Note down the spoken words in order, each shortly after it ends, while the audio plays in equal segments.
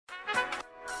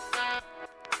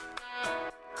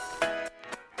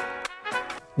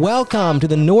Welcome to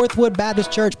the Northwood Baptist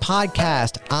Church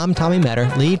podcast. I'm Tommy Metter,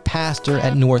 lead pastor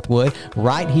at Northwood,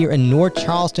 right here in North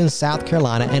Charleston, South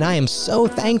Carolina, and I am so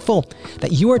thankful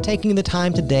that you are taking the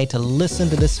time today to listen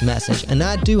to this message. And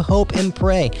I do hope and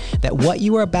pray that what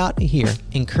you are about to hear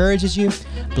encourages you,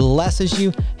 blesses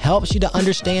you, helps you to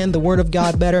understand the Word of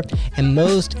God better, and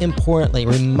most importantly,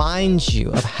 reminds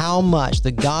you of how much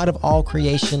the God of all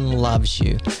creation loves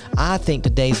you. I think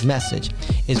today's message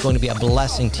is going to be a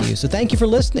blessing to you. So thank you for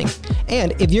listening.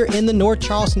 And if you're in the North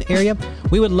Charleston area,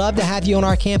 we would love to have you on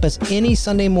our campus any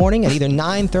Sunday morning at either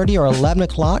 9:30 or 11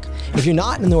 o'clock. If you're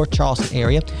not in the North Charleston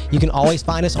area, you can always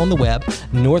find us on the web,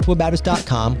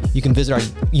 northwoodbaptist.com. You can visit our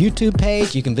YouTube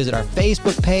page. You can visit our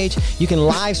Facebook page. You can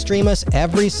live stream us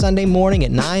every Sunday morning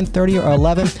at 9:30 or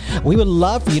 11. We would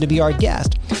love for you to be our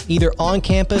guest, either on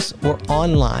campus or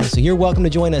online. So you're welcome to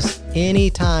join us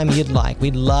anytime you'd like.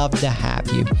 We'd love to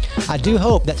have you. I do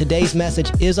hope that today's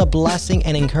message is a blessing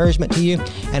and encouragement to you,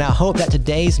 and I hope that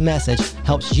today's message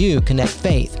helps you connect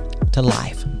faith to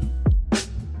life.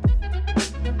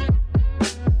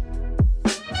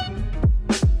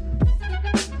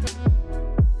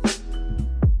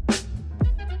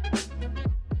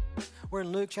 We're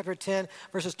in Luke chapter 10,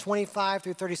 verses 25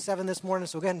 through 37 this morning,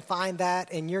 so go ahead and find that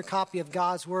in your copy of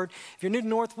God's Word. If you're new to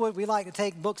Northwood, we like to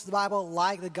take books of the Bible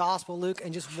like the Gospel of Luke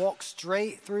and just walk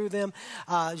straight through them,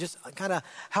 just kind of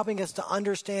helping us to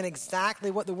understand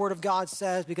exactly what the Word of God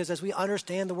says, because as we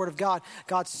understand the Word of God,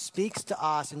 God speaks to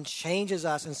us and changes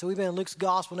us. And so we've been in Luke's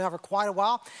Gospel now for quite a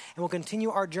while, and we'll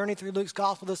continue our journey through Luke's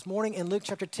Gospel this morning in Luke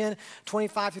chapter 10,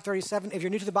 25 through 37. If you're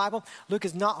new to the Bible, Luke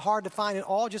is not hard to find at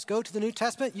all. Just go to the New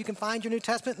Testament. You can find your New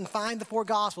Testament and find the four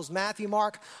Gospels, Matthew,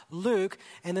 Mark, Luke,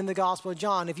 and then the Gospel of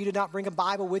John. If you did not bring a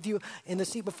Bible with you, in the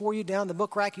seat before you down the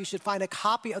book rack, you should find a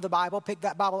copy of the Bible. Pick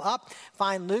that Bible up,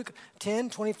 find Luke 10,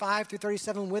 25 through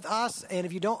 37 with us. And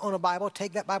if you don't own a Bible,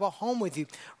 take that Bible home with you.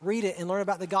 Read it and learn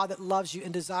about the God that loves you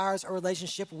and desires a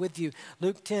relationship with you.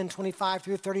 Luke 10, 25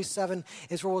 through 37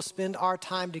 is where we'll spend our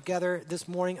time together this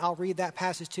morning. I'll read that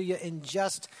passage to you in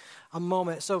just a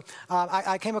moment. So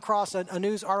I came across a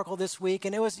news article this week,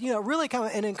 and it was, really kind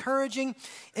of an encouraging,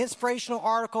 inspirational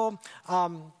article.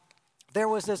 There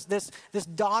was this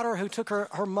daughter who took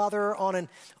her mother on an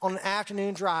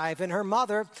afternoon drive, and her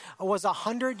mother was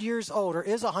 100 years old, or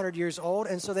is 100 years old,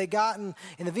 and so they got in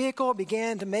the vehicle,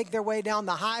 began to make their way down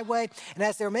the highway, and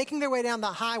as they were making their way down the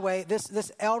highway,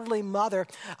 this elderly mother,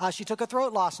 she took a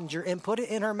throat lozenge and put it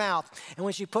in her mouth, and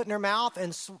when she put it in her mouth,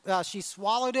 and she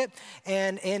swallowed it,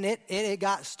 and it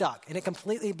got stuck, and it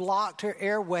completely blocked her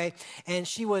airway, and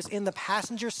she was in the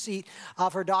passenger seat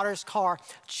of her daughter's car,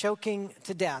 choking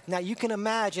to death. Now, you can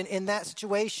imagine in that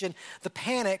situation the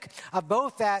panic of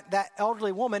both that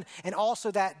elderly woman and also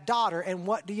that daughter. And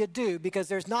what do you do? Because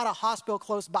there's not a hospital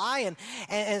close by,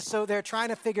 and so they're trying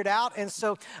to figure it out. And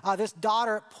so this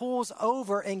daughter pulls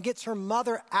over and gets her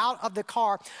mother out of the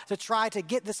car to try to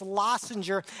get this lozenge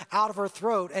out of her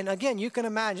throat. And again, you can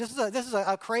imagine this is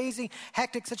a crazy,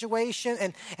 hectic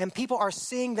situation, and people are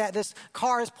seeing that this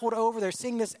car is pulled over. They're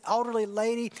seeing this elderly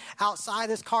lady outside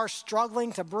this car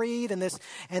struggling to breathe, and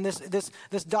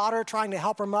this daughter trying to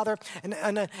help her mother,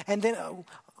 and then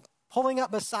pulling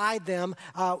up beside them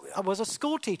was a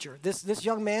school teacher. This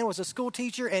young man was a school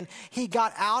teacher, and he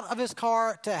got out of his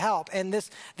car to help. And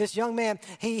this young man,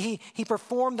 he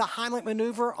performed the Heimlich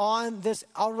maneuver on this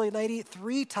elderly lady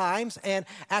 3 times, and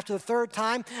after the 3rd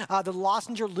time, the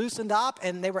lozenge loosened up,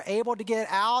 and they were able to get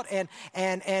out,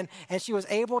 and she was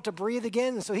able to breathe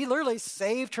again. And so he literally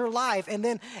saved her life. And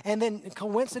then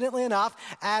coincidentally enough,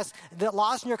 as the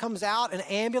lozenge comes out, an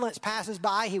ambulance passes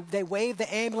by. They wave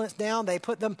the ambulance down. They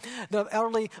put the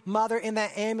elderly mother in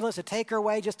that ambulance to take her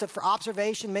away just for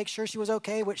observation, make sure she was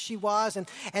okay, which she was.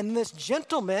 And this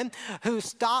gentleman who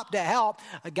stopped to help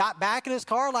got back in his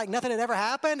car like nothing had ever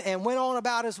happened and went on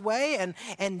about his way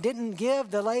and didn't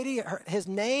give the lady his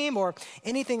name or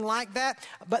anything like that.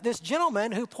 But this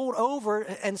gentleman who pulled over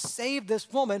and saved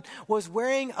this woman was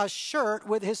wearing a shirt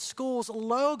with his school's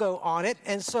logo on it.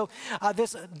 And so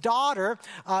this daughter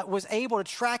was able to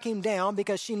track him down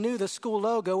because she knew the school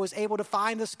logo, was able to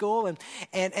find the school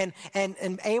and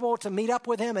able to meet up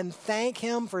with him and thank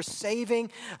him for saving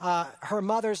her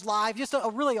mother's life. Just a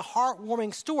really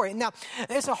heartwarming story. Now,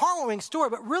 it's a heartwarming story,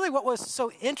 but really what was so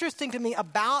interesting to me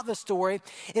about the story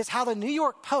is how the New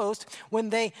York Post, when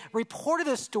they reported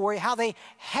the story, how they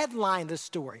headlined the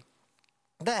story.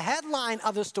 The headline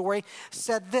of the story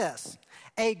said this: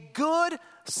 "A good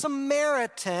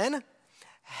Samaritan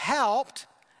helped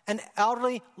an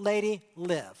elderly lady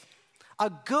live."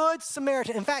 a good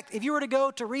Samaritan. In fact, if you were to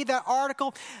go to read that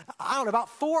article, I don't know, about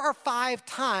 4 or 5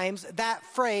 times that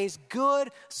phrase,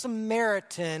 good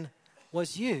Samaritan,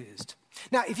 was used.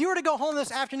 Now, if you were to go home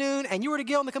this afternoon and you were to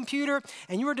get on the computer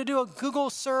and you were to do a Google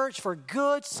search for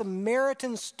good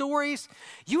Samaritan stories,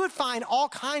 you would find all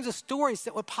kinds of stories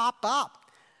that would pop up.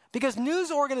 Because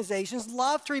news organizations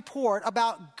love to report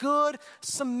about good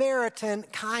Samaritan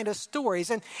kind of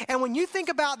stories. And when you think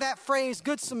about that phrase,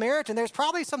 good Samaritan, there's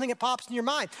probably something that pops in your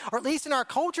mind. Or at least in our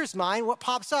culture's mind, what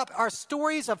pops up are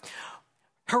stories of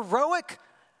heroic,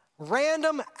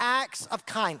 random acts of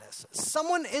kindness.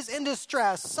 Someone is in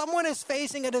distress. Someone is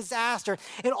facing a disaster.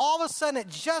 And all of a sudden, at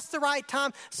just the right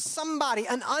time, somebody,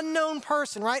 an unknown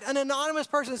person, right? An anonymous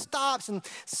person stops and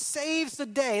saves the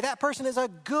day. That person is a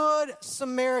good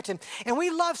Samaritan. And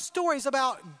we love stories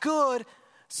about good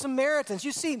Samaritans.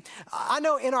 You see, I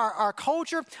know in our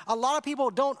culture, a lot of people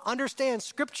don't understand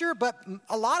Scripture, but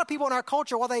a lot of people in our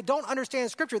culture, while they don't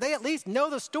understand Scripture, they at least know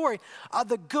the story of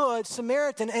the Good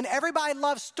Samaritan. And everybody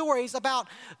loves stories about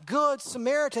Good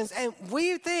Samaritans. And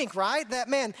we think, right, that,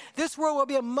 man, this world will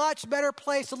be a much better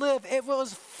place to live if it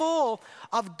was full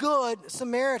of Good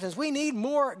Samaritans. We need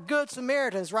more Good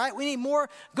Samaritans, right? We need more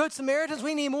Good Samaritans.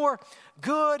 We need more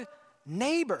good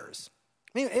neighbors.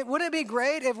 I mean, wouldn't it be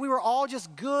great if we were all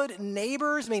just good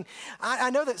neighbors? I mean, I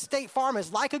know that State Farm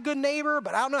is like a good neighbor,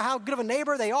 but I don't know how good of a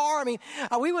neighbor they are. I mean,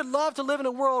 we would love to live in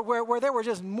a world where there were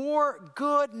just more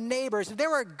good neighbors. If there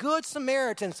were good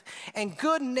Samaritans and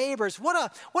good neighbors, what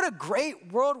a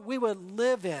great world we would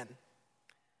live in.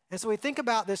 And so we think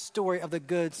about this story of the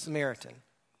Good Samaritan.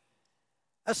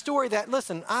 A story that,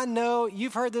 listen, I know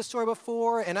you've heard this story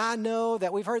before, and I know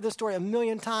that we've heard this story a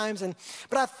million times.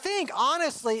 But I think,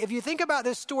 honestly, if you think about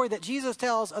this story that Jesus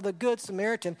tells of the Good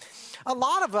Samaritan, a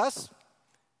lot of us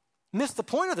miss the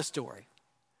point of the story.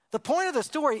 The point of the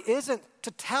story isn't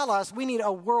to tell us we need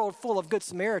a world full of good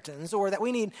Samaritans or that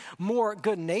we need more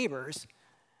good neighbors.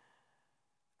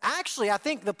 Actually, I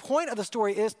think the point of the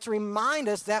story is to remind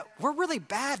us that we're really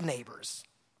bad neighbors.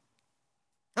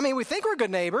 I mean, we think we're good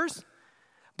neighbors.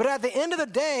 But at the end of the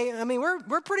day, I mean,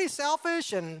 we're pretty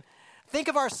selfish and think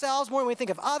of ourselves more than we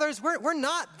think of others. We're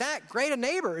not that great of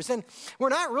neighbors, and we're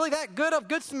not really that good of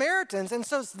good Samaritans. And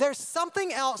so there's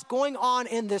something else going on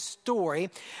in this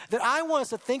story that I want us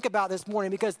to think about this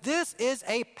morning, because this is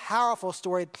a powerful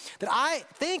story that I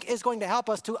think is going to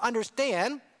help us to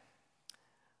understand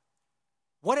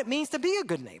what it means to be a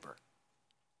good neighbor.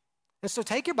 And so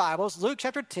take your Bibles, Luke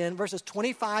chapter 10, verses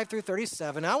 25 through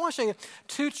 37. And I want to show you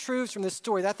 2 truths from this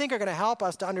story that I think are going to help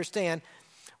us to understand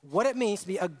what it means to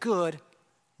be a good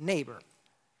neighbor.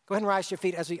 Go ahead and rise to your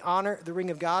feet as we honor the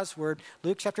reading of God's word.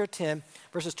 Luke chapter 10,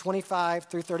 verses 25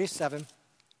 through 37.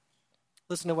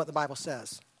 Listen to what the Bible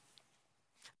says.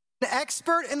 The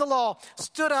expert in the law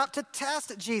stood up to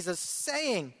test Jesus,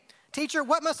 saying, "Teacher,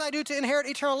 what must I do to inherit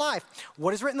eternal life?"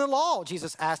 "What is written in the law?"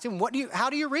 Jesus asked him. How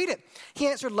do you read it?" He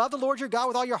answered, "Love the Lord your God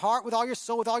with all your heart, with all your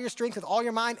soul, with all your strength, with all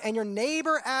your mind, and your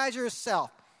neighbor as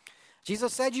yourself."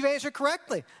 Jesus said, "You've answered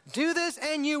correctly. Do this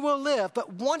and you will live."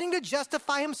 But wanting to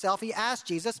justify himself, he asked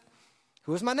Jesus,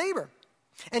 "Who is my neighbor?"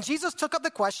 And Jesus took up the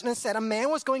question and said, "A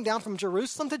man was going down from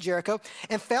Jerusalem to Jericho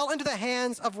and fell into the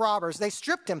hands of robbers. They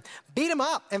stripped him, beat him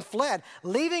up, and fled,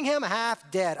 leaving him half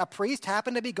dead. A priest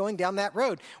happened to be going down that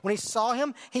road. When he saw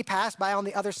him, he passed by on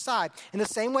the other side. In the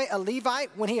same way, a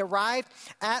Levite, when he arrived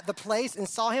at the place and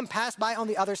saw him, passed by on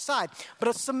the other side. But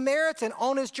a Samaritan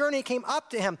on his journey came up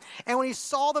to him, and when he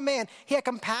saw the man, he had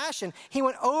compassion. He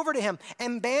went over to him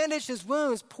and bandaged his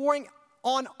wounds, pouring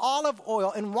on olive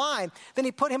oil and wine. Then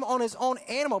he put him on his own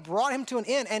animal, brought him to an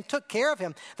inn, and took care of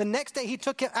him. The next day he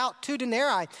took out 2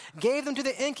 denarii, gave them to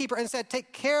the innkeeper, and said,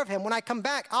 "Take care of him. When I come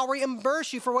back, I'll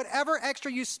reimburse you for whatever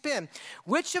extra you spend."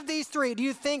 Which of these 3 do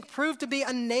you think proved to be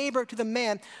a neighbor to the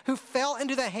man who fell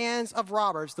into the hands of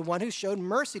robbers? "The one who showed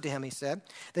mercy to him," he said.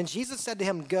 Then Jesus said to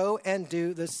him, "Go and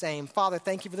do the same." Father,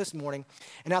 thank you for this morning.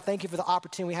 And now thank you for the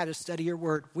opportunity we had to study your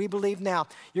word. We believe now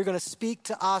you're going to speak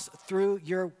to us through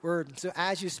your word. So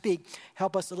as you speak,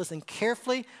 help us to listen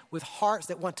carefully with hearts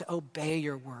that want to obey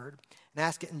your word. And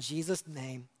ask it in Jesus'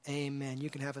 name, amen. You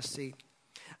can have a seat.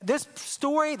 This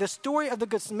story, the story of the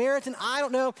Good Samaritan, I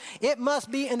don't know, it must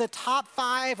be in the top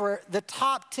 5 or the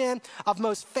top 10 of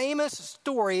most famous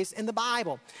stories in the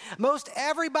Bible. Most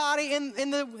everybody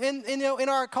in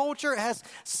our culture has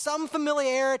some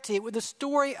familiarity with the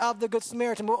story of the Good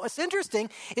Samaritan. But what's interesting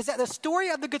is that the story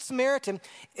of the Good Samaritan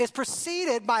is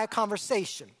preceded by a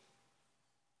conversation.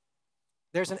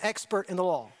 There's an expert in the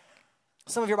law.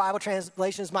 Some of your Bible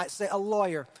translations might say a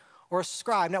lawyer or a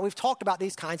scribe. Now, we've talked about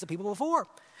these kinds of people before.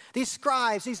 These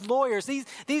scribes, these lawyers,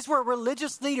 these were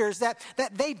religious leaders that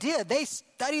they did. They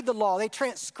studied the law. They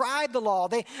transcribed the law.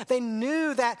 They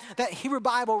knew that Hebrew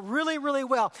Bible really, really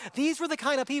well. These were the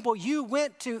kind of people you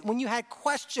went to when you had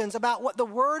questions about what the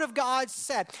Word of God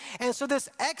said. And so this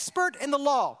expert in the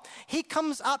law, he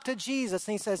comes up to Jesus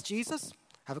and he says, Jesus,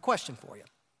 I have a question for you.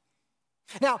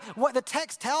 Now, what the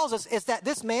text tells us is that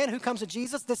this man who comes to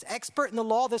Jesus, this expert in the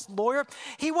law, this lawyer,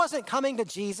 he wasn't coming to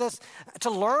Jesus to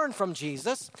learn from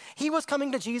Jesus. He was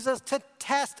coming to Jesus to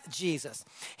test Jesus.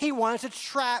 He wanted to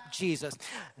trap Jesus.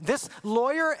 This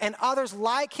lawyer and others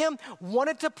like him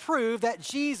wanted to prove that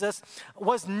Jesus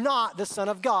was not the Son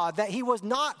of God, that he was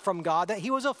not from God, that he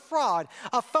was a fraud,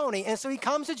 a phony. And so he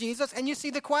comes to Jesus and you see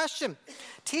the question,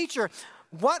 Teacher,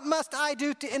 what must I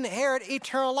do to inherit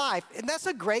eternal life? And that's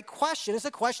a great question. It's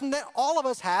a question that all of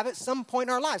us have at some point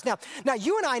in our lives. Now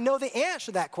you and I know the answer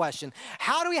to that question.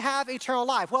 How do we have eternal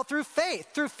life? Well, through faith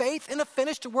in the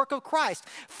finished work of Christ,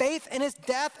 faith in his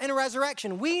death and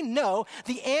resurrection. We know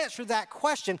the answer to that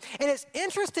question. And it's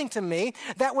interesting to me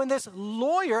that when this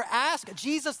lawyer asked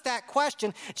Jesus that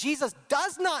question, Jesus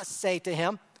does not say to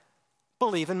him,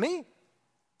 believe in me. I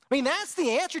mean, that's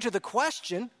the answer to the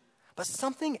question. But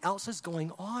something else is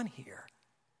going on here.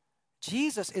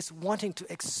 Jesus is wanting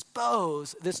to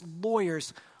expose this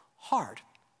lawyer's heart.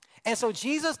 And so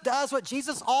Jesus does what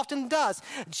Jesus often does.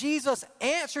 Jesus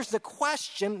answers the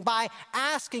question by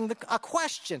asking a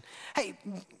question. Hey,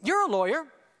 you're a lawyer.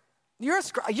 You're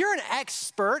an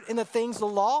expert in the things of the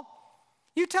law.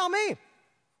 You tell me.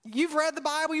 You've read the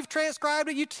Bible. You've transcribed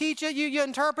it. You teach it. You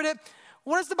interpret it.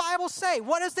 What does the Bible say?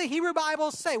 What does the Hebrew Bible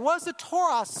say? What does the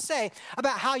Torah say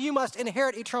about how you must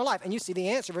inherit eternal life? And you see the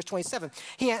answer, verse 27.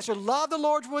 He answered, love the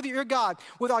Lord your God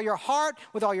with all your heart,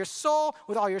 with all your soul,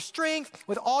 with all your strength,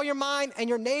 with all your mind, and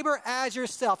your neighbor as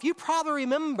yourself. You probably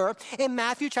remember in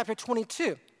Matthew chapter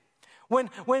 22,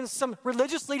 when some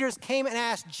religious leaders came and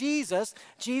asked Jesus,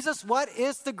 what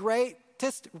is the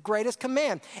greatest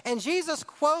command? And Jesus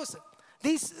quotes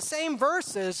these same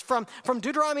verses from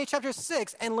Deuteronomy chapter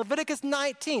 6 and Leviticus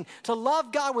 19, to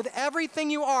love God with everything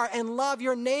you are and love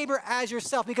your neighbor as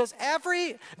yourself, because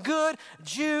every good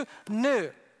Jew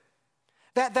knew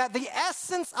that the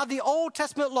essence of the Old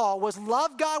Testament law was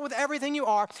love God with everything you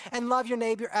are and love your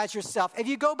neighbor as yourself. If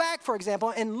you go back, for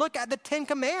example, and look at the 10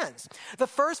 commands, the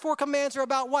first 4 commands are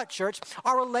about what, church?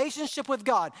 Our relationship with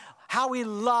God, how we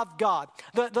love God.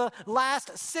 The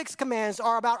last 6 commands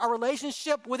are about our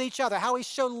relationship with each other, how we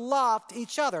show love to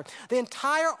each other. The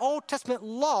entire Old Testament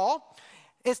law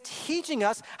is teaching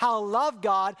us how to love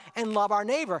God and love our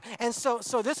neighbor. And so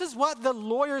this is what the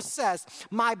lawyer says.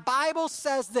 My Bible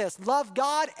says this, love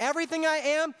God, everything I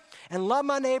am, and love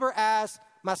my neighbor as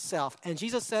myself. And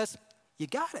Jesus says, you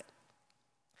got it.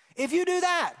 If you do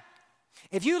that,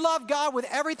 if you love God with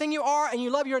everything you are and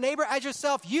you love your neighbor as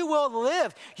yourself, you will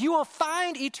live. You will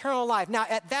find eternal life. Now,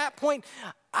 at that point,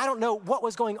 I don't know what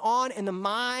was going on in the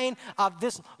mind of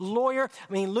this lawyer.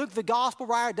 I mean, Luke, the gospel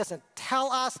writer, doesn't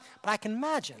tell us, but I can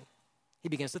imagine he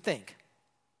begins to think.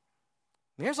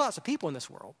 I mean, there's lots of people in this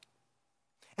world,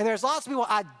 and there's lots of people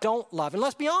I don't love. And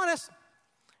let's be honest,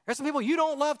 there's some people you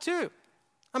don't love too.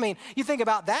 I mean, you think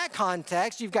about that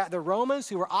context, you've got the Romans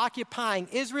who were occupying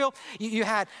Israel. You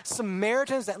had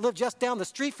Samaritans that lived just down the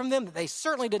street from them that they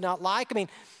certainly did not like. I mean,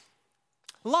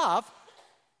 love,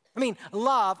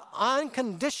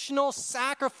 unconditional,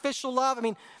 sacrificial love. I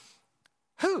mean,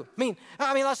 who?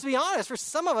 I mean, let's be honest. For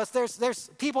some of us, there's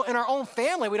people in our own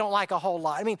family we don't like a whole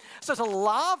lot. I mean, so to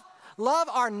love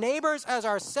our neighbors as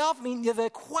ourselves. I mean, the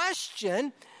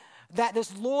question that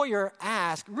this lawyer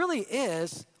asked really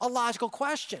is a logical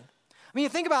question. I mean, you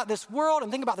think about this world and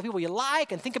think about the people you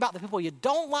like and think about the people you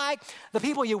don't like, the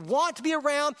people you want to be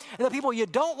around and the people you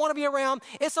don't want to be around.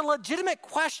 It's a legitimate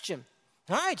question.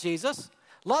 All right, Jesus.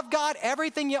 Love God,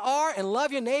 everything you are, and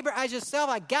love your neighbor as yourself.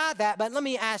 I got that, but let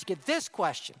me ask you this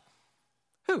question.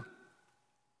 Who?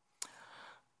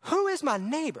 Who is my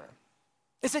neighbor?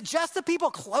 Is it just the people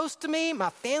close to me,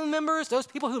 my family members, those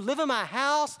people who live in my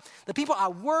house, the people I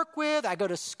work with, I go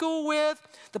to school with,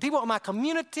 the people in my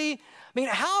community? I mean,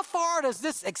 how far does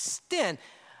this extend?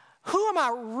 Who am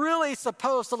I really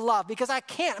supposed to love? Because I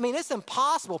can't. I mean, it's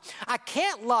impossible. I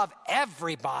can't love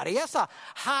everybody. That's a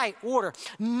high order.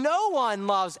 No one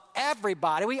loves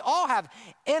everybody. We all have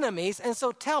enemies. And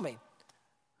so tell me,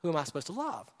 who am I supposed to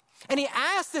love? And he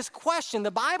asked this question, the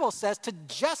Bible says, to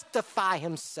justify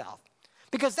himself.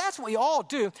 Because that's what we all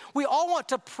do. We all want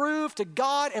to prove to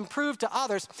God and prove to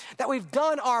others that we've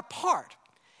done our part.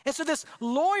 And so this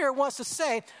lawyer wants to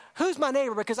say, who's my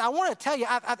neighbor? Because I want to tell you,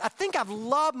 I think I've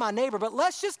loved my neighbor, but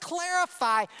let's just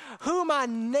clarify who my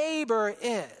neighbor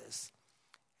is.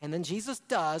 And then Jesus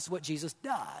does what Jesus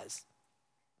does.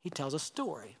 He tells a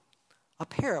story, a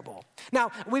parable.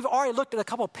 Now, we've already looked at a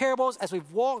couple of parables as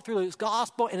we've walked through this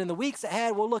gospel, and in the weeks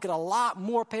ahead, we'll look at a lot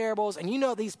more parables. And you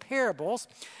know these parables,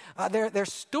 they're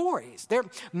stories. They're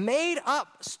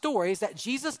made-up stories that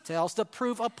Jesus tells to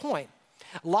prove a point.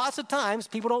 Lots of times,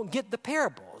 people don't get the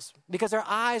parables because their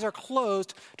eyes are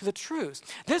closed to the truth.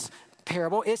 This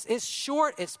parable is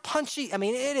short, it's punchy. I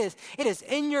mean, it is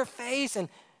in your face, and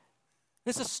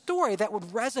it's a story that would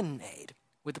resonate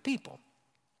with the people.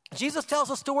 Jesus tells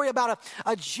a story about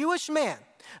a Jewish man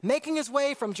making his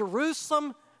way from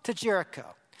Jerusalem to Jericho.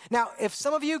 Now, if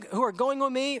some of you who are going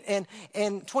with me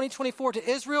in 2024 to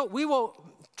Israel, we will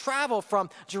travel from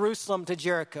Jerusalem to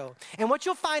Jericho. And what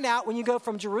you'll find out when you go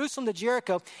from Jerusalem to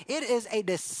Jericho, it is a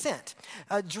descent.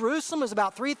 Jerusalem is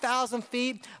about 3,000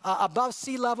 feet above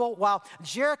sea level, while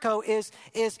Jericho is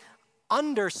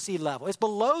under sea level. It's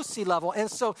below sea level. And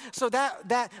so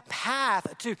that path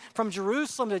from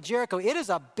Jerusalem to Jericho, it is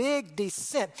a big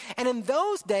descent. And in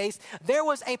those days, there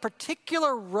was a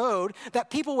particular road that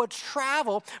people would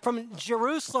travel from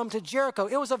Jerusalem to Jericho.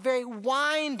 It was a very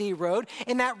windy road.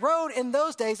 And that road in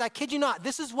those days, I kid you not,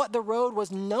 this is what the road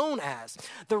was known as.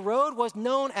 The road was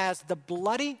known as the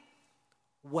Bloody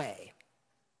Way.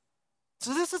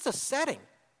 So this is the setting.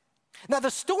 Now,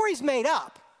 the story's made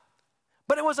up,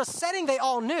 but it was a setting they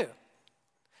all knew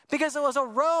because it was a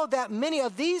road that many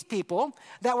of these people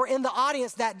that were in the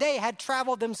audience that day had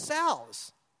traveled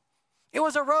themselves. It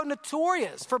was a road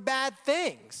notorious for bad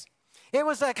things. It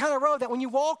was that kind of road that when you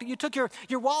walked, you took your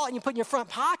wallet and you put in your front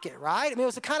pocket, right? I mean, it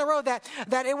was the kind of road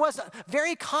that it was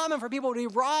very common for people to be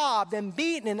robbed and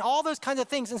beaten and all those kinds of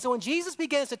things. And so when Jesus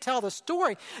begins to tell the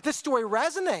story, this story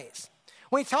resonates.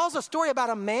 When he tells a story about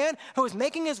a man who is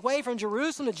making his way from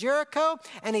Jerusalem to Jericho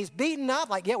and he's beaten up,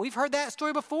 like, yeah, we've heard that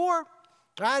story before.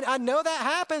 I know that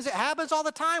happens. It happens all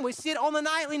the time. We see it on the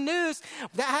nightly news.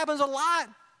 That happens a lot.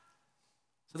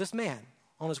 So this man,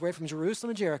 on his way from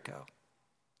Jerusalem to Jericho,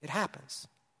 it happens.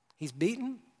 He's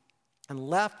beaten and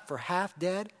left for half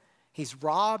dead. He's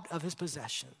robbed of his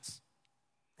possessions.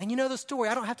 And you know the story.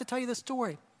 I don't have to tell you the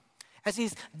story. As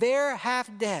he's there half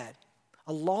dead,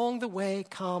 along the way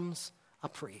comes a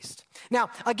priest.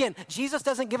 Now, again, Jesus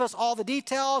doesn't give us all the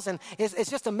details, and it's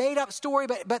just a made-up story,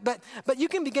 but you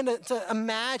can begin to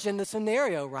imagine the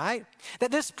scenario, right?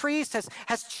 That this priest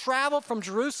has traveled from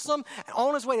Jerusalem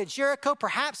on his way to Jericho.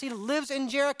 Perhaps he lives in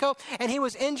Jericho, and he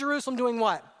was in Jerusalem doing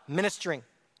what? Ministering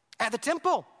at the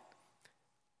temple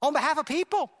on behalf of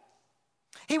people.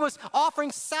 He was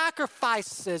offering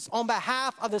sacrifices on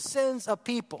behalf of the sins of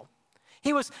people.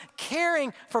 He was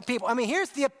caring for people. I mean, here's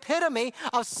the epitome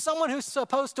of someone who's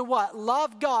supposed to what?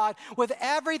 Love God with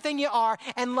everything you are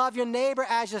and love your neighbor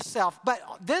as yourself. But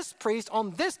this priest on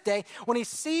this day, when he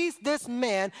sees this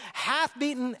man half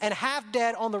beaten and half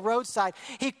dead on the roadside,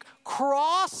 he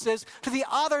crosses to the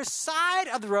other side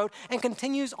of the road and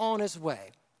continues on his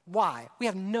way. Why? We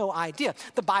have no idea.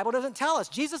 The Bible doesn't tell us.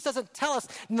 Jesus doesn't tell us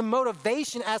the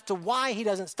motivation as to why he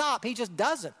doesn't stop. He just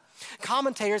doesn't.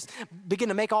 Commentators begin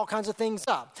to make all kinds of things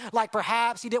up. Like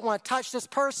perhaps he didn't want to touch this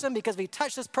person because if he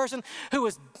touched this person who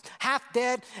was half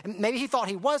dead, and maybe he thought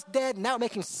he was dead, and now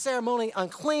making ceremonially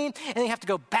unclean, and he have to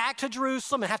go back to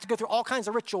Jerusalem and have to go through all kinds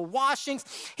of ritual washings.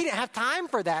 He didn't have time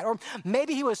for that. Or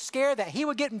maybe he was scared that he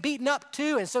would get beaten up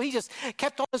too, and so he just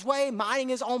kept on his way, minding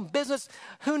his own business.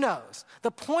 Who knows? The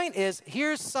point is,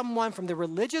 here's someone from the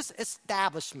religious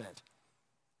establishment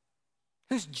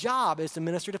whose job is to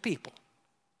minister to people.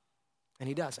 And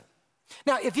he doesn't.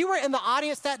 Now, if you were in the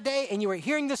audience that day and you were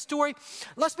hearing this story,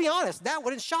 let's be honest, that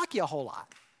wouldn't shock you a whole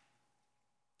lot.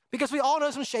 Because we all know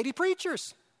some shady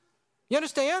preachers. You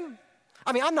understand?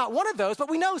 I mean, I'm not one of those, but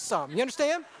we know some. You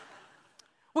understand?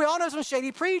 We all know some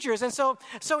shady preachers. And so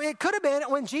it could have been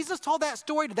when Jesus told that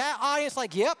story to that audience,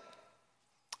 like, yep,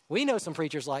 we know some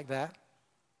preachers like that.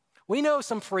 We know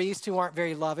some priests who aren't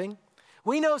very loving.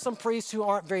 We know some priests who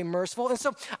aren't very merciful. And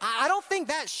so I don't think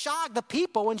that shocked the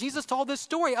people when Jesus told this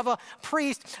story of a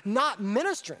priest not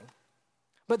ministering.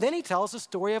 But then he tells the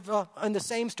story in the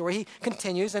same story, he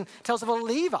continues and tells of a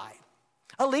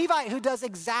Levite who does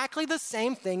exactly the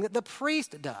same thing that the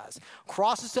priest does,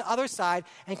 crosses to the other side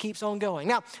and keeps on going.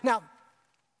 Now,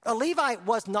 a Levite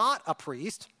was not a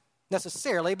priest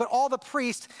necessarily, but all the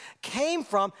priests came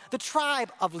from the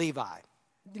tribe of Levi.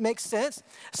 Makes sense?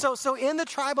 So in the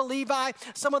tribe of Levi,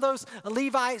 some of those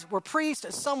Levites were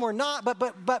priests, some were not.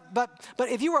 But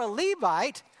if you were a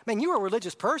Levite, you were a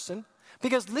religious person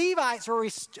because Levites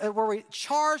were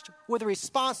charged with the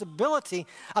responsibility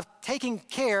of taking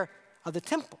care of the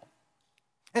temple.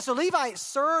 And so Levites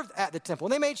served at the temple.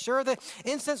 And they made sure the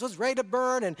incense was ready to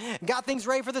burn and got things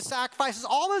ready for the sacrifices,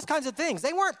 all those kinds of things.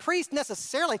 They weren't priests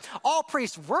necessarily. All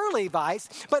priests were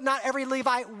Levites, but not every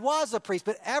Levite was a priest.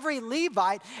 But every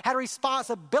Levite had a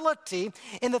responsibility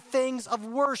in the things of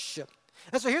worship.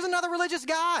 And so here's another religious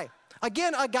guy.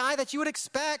 Again, a guy that you would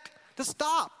expect to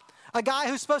stop. A guy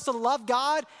who's supposed to love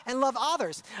God and love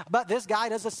others. But this guy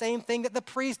does the same thing that the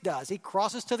priest does. He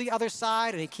crosses to the other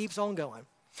side and he keeps on going.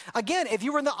 Again, if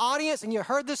you were in the audience and you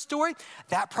heard this story,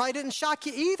 that probably didn't shock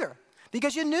you either.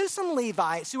 Because you knew some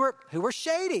Levites who were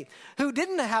shady, who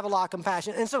didn't have a lot of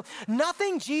compassion. And so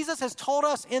nothing Jesus has told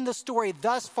us in the story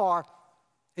thus far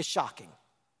is shocking.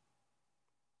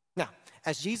 Now,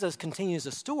 as Jesus continues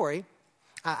the story,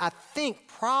 I think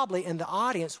probably in the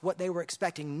audience what they were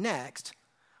expecting next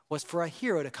was for a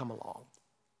hero to come along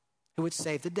who would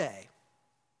save the day.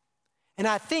 And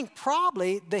I think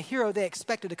probably the hero they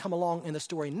expected to come along in the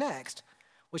story next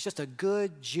was just a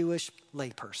good Jewish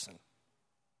layperson,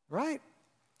 right?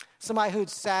 Somebody who'd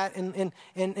sat in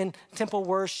temple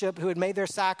worship, who had made their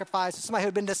sacrifice, somebody who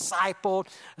had been discipled,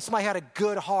 somebody who had a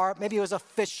good heart. Maybe it was a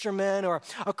fisherman or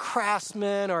a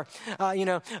craftsman or,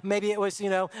 maybe it was,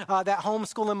 that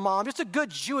homeschooling mom, just a good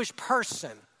Jewish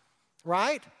person,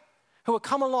 right? Who would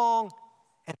come along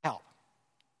and help.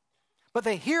 But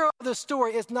the hero of the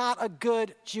story is not a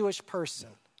good Jewish person.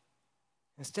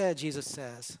 Instead, Jesus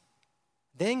says,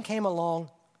 then came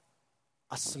along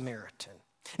a Samaritan.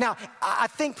 Now, I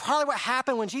think probably what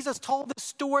happened when Jesus told this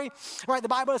story, right, the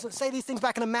Bible doesn't say these things, but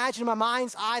I can imagine in my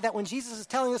mind's eye that when Jesus is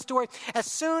telling the story, as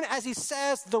soon as he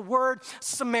says the word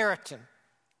Samaritan,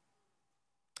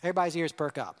 everybody's ears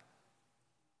perk up.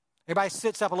 Everybody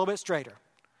sits up a little bit straighter.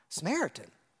 Samaritan.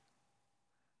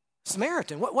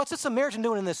 What's a Samaritan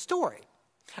doing in this story?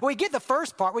 We get the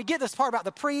first part. We get this part about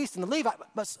the priest and the Levite,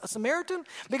 but a Samaritan?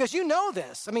 Because you know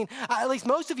this. I mean, at least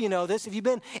most of you know this. If you've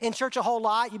been in church a whole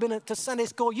lot, you've been to Sunday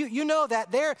school, you know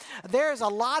that there's a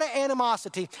lot of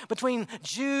animosity between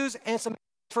Jews and Samaritans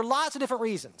for lots of different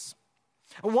reasons.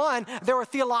 One, there were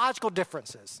theological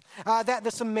differences. That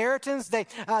the Samaritans, they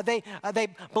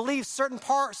believed certain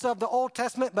parts of the Old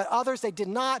Testament, but others they did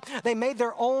not. They made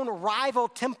their own rival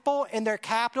temple in their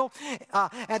capital,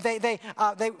 and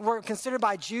they were considered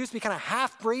by Jews to be kind of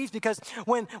half-breeds because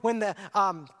when the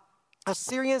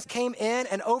Assyrians came in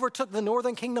and overtook the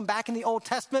northern kingdom back in the Old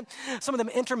Testament. Some of them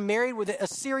intermarried with the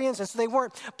Assyrians, and so they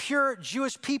weren't pure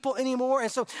Jewish people anymore.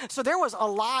 And so there was a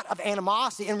lot of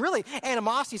animosity, and really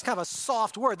animosity is kind of a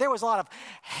soft word. There was a lot of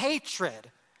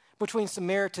hatred between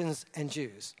Samaritans and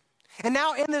Jews. And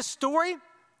now in this story,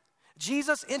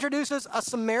 Jesus introduces a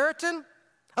Samaritan.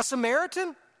 A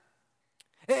Samaritan?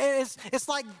 It's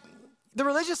like the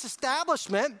religious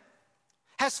establishment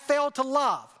has failed to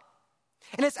love.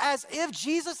 And it's as if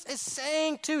Jesus is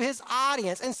saying to his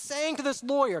audience and saying to this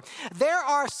lawyer, there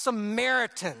are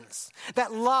Samaritans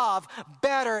that love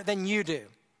better than you do.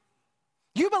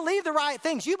 You believe the right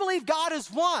things. You believe God is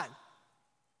one.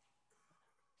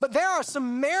 But there are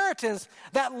Samaritans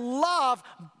that love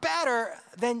better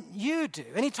than you do.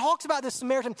 And he talks about this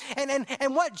Samaritan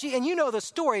and you know the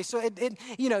story, so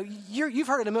you've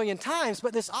heard it a million times,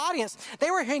 but this audience,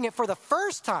 they were hearing it for the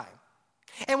first time.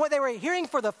 And what they were hearing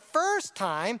for the first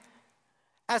time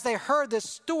as they heard this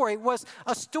story was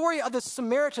a story of the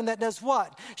Samaritan that does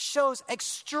what? Shows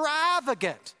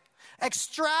extravagant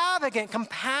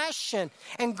compassion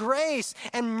and grace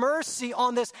and mercy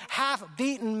on this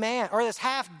half-beaten man or this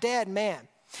half-dead man.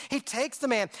 He takes the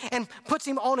man and puts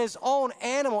him on his own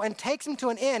animal and takes him to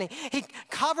an inn. He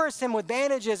covers him with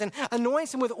bandages and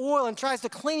anoints him with oil and tries to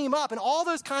clean him up and all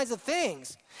those kinds of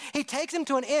things. He takes him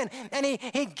to an inn and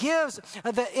he gives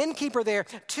the innkeeper there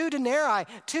 2 denarii,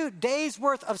 2 days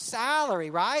worth of salary,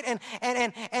 right? And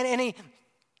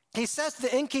he says to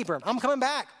the innkeeper, I'm coming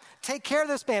back. Take care of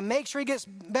this man. Make sure he gets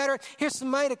better. Here's some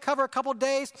money to cover a couple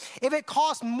days. If it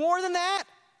costs more than that,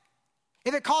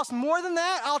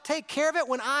 I'll take care of it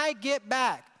when I get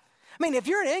back. I mean, if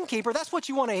you're an innkeeper, that's what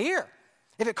you want to hear.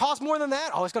 If it costs more than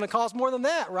that, it's going to cost more than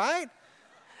that, right?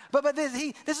 But this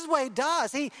is what he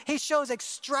does. He shows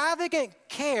extravagant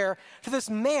care to this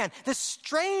man, this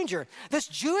stranger, this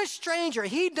Jewish stranger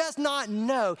he does not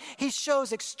know. He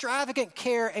shows extravagant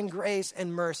care and grace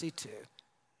and mercy to.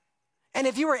 And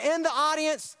if you were in the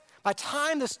audience, by the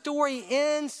time the story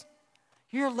ends,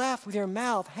 you're left with your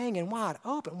mouth hanging wide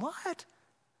open. What?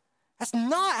 That's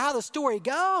not how the story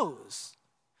goes.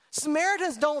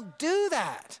 Samaritans don't do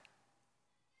that.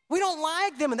 We don't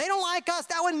like them and they don't like us.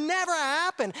 That would never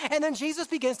happen. And then Jesus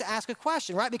begins to ask a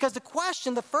question, right? Because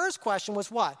the first question was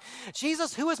what?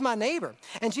 Jesus, who is my neighbor?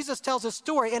 And Jesus tells a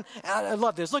story, and I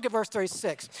love this. Look at verse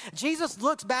 36. Jesus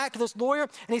looks back to this lawyer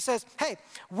and he says, hey,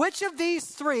 which of these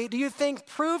three do you think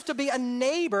proved to be a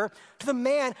neighbor to the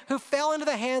man who fell into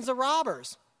the hands of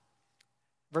robbers?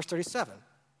 Verse 37.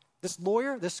 This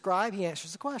lawyer, this scribe, he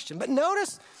answers the question. But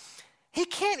notice, he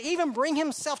can't even bring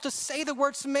himself to say the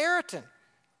word Samaritan.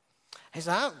 He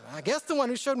said, I guess the one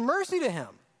who showed mercy to him.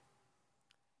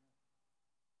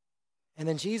 And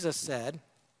then Jesus said,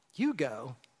 you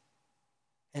go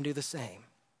and do the same.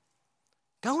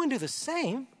 Go and do the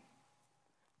same?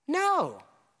 No.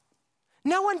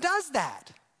 No one does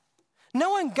that.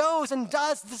 No one goes and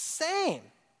does the same.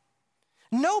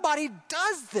 Nobody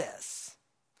does this.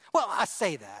 Well, I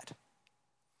say that.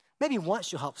 Maybe once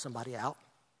you'll help somebody out.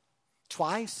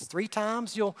 Twice, 3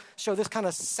 times, you'll show this kind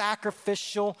of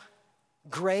sacrificial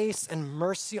grace and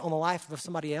mercy on the life of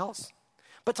somebody else.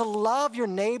 But to love your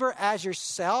neighbor as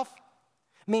yourself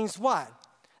means what?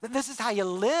 That this is how you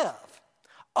live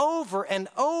over and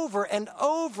over and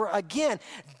over again,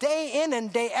 day in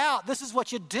and day out. This is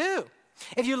what you do.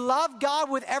 If you love God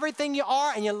with everything you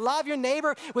are and you love your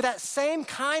neighbor with that same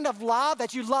kind of love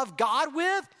that you love God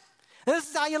with, this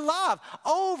is how you love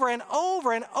over and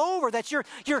over and over, that you're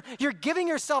giving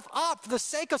yourself up for the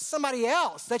sake of somebody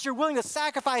else, that you're willing to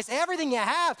sacrifice everything you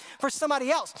have for somebody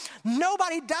else.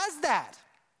 Nobody does that.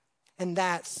 And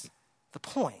that's the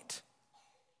point.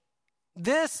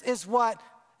 This is what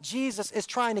Jesus is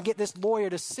trying to get this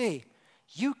lawyer to see.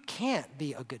 You can't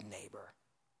be a good neighbor.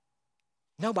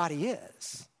 Nobody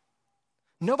is.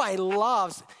 Nobody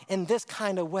loves in this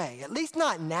kind of way, at least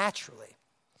not naturally.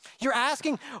 You're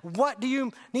asking, what do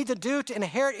you need to do to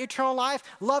inherit eternal life?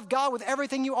 Love God with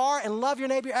everything you are and love your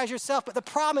neighbor as yourself. But the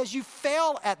problem is you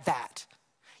fail at that.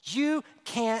 You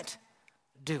can't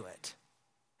do it.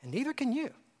 And neither can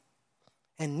you.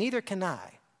 And neither can I.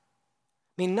 I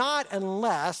mean, not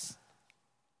unless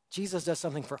Jesus does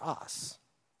something for us.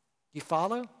 You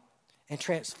follow? And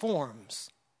transforms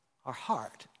our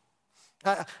heart.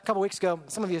 A couple weeks ago,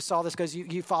 some of you saw this because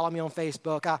you follow me on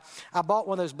Facebook. I bought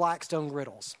one of those Blackstone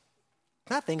griddles.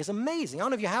 That thing is amazing. I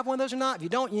don't know if you have one of those or not. If you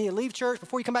don't, you need to leave church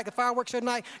before you come back to fireworks show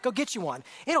tonight. Go get you one.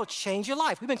 It'll change your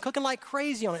life. We've been cooking like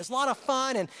crazy on it. It's a lot of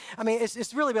fun, and I mean,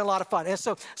 it's really been a lot of fun. And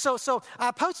so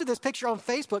I posted this picture on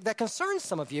Facebook that concerns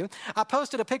some of you. I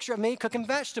posted a picture of me cooking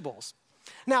vegetables.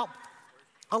 Now,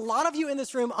 a lot of you in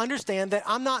this room understand that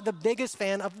I'm not the biggest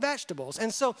fan of vegetables.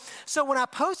 And so when I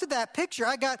posted that picture,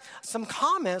 I got some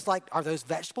comments like, are those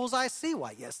vegetables I see?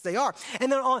 Why, yes, they are. And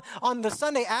then on the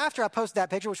Sunday after I posted that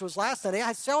picture, which was last Sunday, I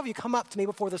had several of you come up to me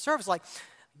before the service like,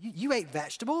 you ate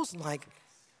vegetables? And like,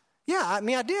 yeah, I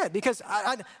mean, I did. Because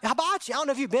hibachi, I don't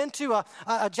know if you've been to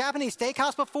a Japanese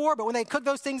steakhouse before, but when they cook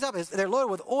those things up, they're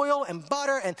loaded with oil and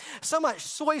butter and so much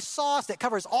soy sauce that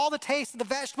covers all the taste of the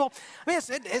vegetable. I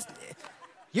mean,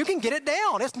 you can get it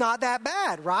down. It's not that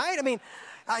bad, right? I mean,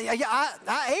 I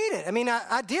ate it. I mean,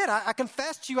 I did. I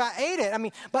confessed to you I ate it. I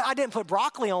mean, but I didn't put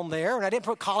broccoli on there, and I didn't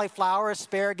put cauliflower,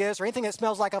 asparagus, or anything that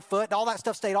smells like a foot. All that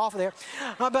stuff stayed off of there.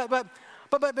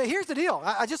 But here's the deal.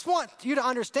 I just want you to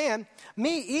understand,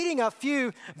 me eating a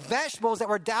few vegetables that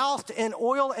were doused in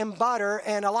oil and butter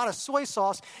and a lot of soy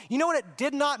sauce, you know what it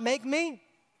did not make me?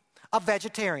 A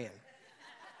vegetarian.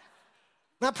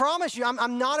 And I promise you,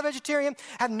 I'm not a vegetarian,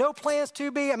 have no plans to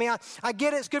be. I mean, I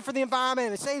get it, it's good for the environment,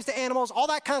 and it saves the animals, all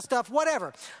that kind of stuff,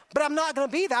 whatever. But I'm not going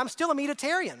to be that. I'm still a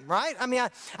meatitarian, right? I mean,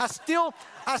 I still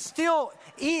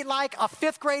eat like a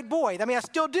 5th grade boy. I mean, I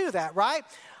still do that, right?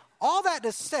 All that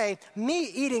to say, me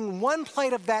eating one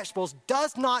plate of vegetables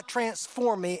does not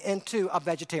transform me into a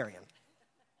vegetarian.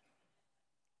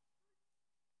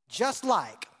 Just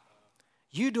like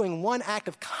you doing one act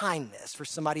of kindness for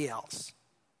somebody else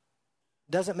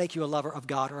doesn't make you a lover of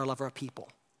God or a lover of people.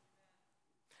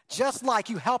 Just like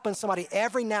you helping somebody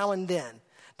every now and then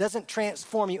doesn't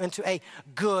transform you into a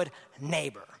good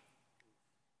neighbor.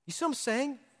 You see what I'm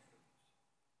saying?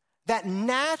 That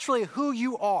naturally who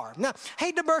you are. Now,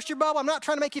 hate to burst your bubble. I'm not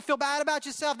trying to make you feel bad about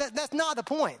yourself. That's not the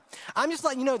point. I'm just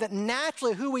letting you know that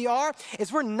naturally who we are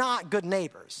is we're not good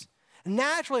neighbors.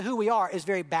 Naturally who we are is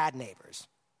very bad neighbors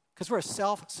because we're a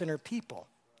self-centered people.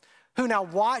 Who now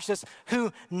watch this,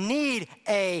 who need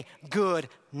a good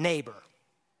neighbor.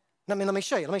 Let me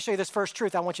show you. Let me show you this first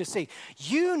truth I want you to see.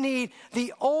 You need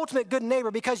the ultimate good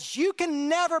neighbor because you can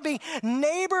never be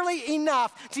neighborly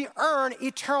enough to earn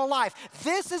eternal life.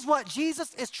 This is what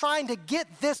Jesus is trying to get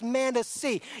this man to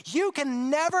see. You can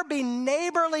never be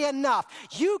neighborly enough.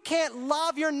 You can't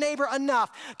love your neighbor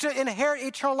enough to inherit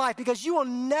eternal life because you will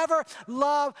never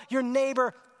love your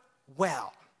neighbor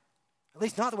well. At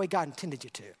least not the way God intended you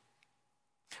to.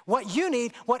 What you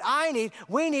need, what I need,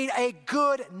 we need a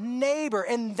good neighbor.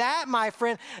 And that, my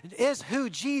friend, is who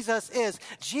Jesus is.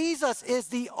 Jesus is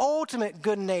the ultimate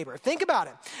good neighbor. Think about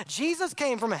it. Jesus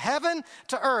came from heaven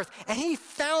to earth, and he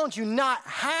found you not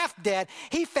half dead.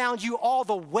 He found you all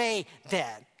the way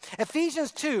dead.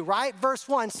 Ephesians 2, right, verse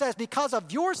 1 says, because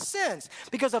of your sins,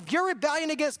 because of your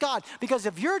rebellion against God, because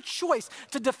of your choice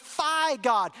to defy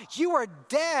God, you are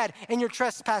dead in your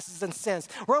trespasses and sins.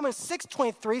 Romans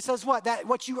 6:23 says what? That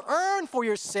what you earn for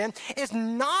your sin is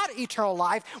not eternal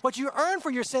life. What you earn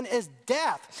for your sin is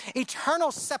death,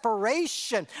 eternal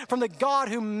separation from the God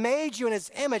who made you in his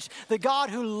image, the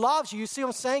God who loves you. You see what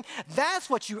I'm saying? That's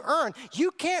what you earn. You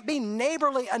can't be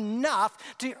neighborly enough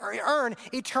to earn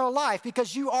eternal life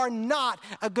because you are not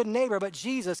a good neighbor, but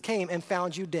Jesus came and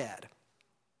found you dead.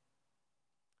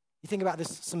 You think about this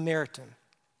Samaritan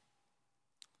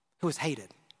who was hated.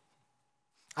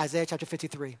 Isaiah chapter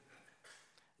 53.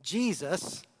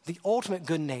 Jesus, the ultimate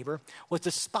good neighbor, was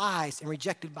despised and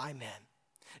rejected by men.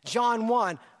 John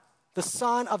 1, the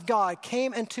Son of God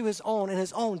came into his own, and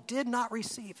his own did not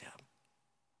receive him.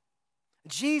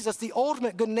 Jesus, the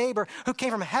ultimate good neighbor who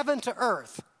came from heaven to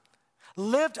earth,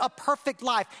 lived a perfect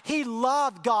life. He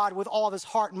loved God with all of his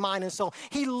heart, mind, and soul.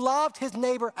 He loved his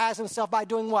neighbor as himself by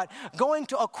doing what? Going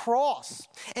to a cross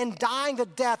and dying the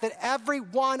death that every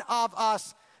one of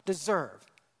us deserved.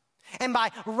 And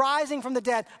by rising from the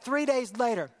dead 3 days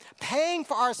later, paying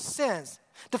for our sins,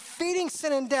 defeating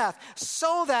sin and death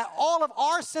so that all of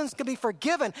our sins could be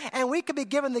forgiven and we could be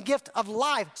given the gift of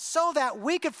life so that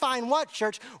we could find what,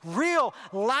 church? Real,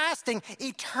 lasting,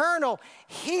 eternal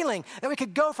healing. That we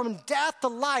could go from death to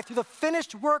life through the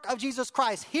finished work of Jesus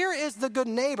Christ. Here is the good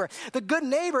neighbor. The good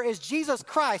neighbor is Jesus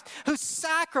Christ, who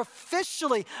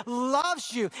sacrificially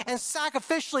loves you and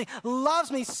sacrificially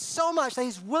loves me so much that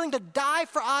he's willing to die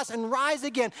for us and rise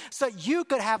again so that you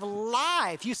could have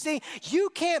life. You see, you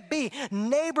can't be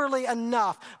neighborly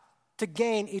enough to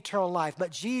gain eternal life,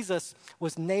 but Jesus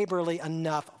was neighborly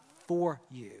enough for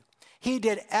you. He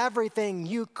did everything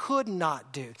you could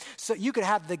not do. So you could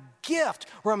have the gift,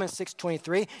 Romans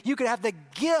 6:23, you could have the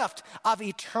gift of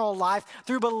eternal life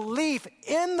through belief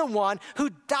in the one who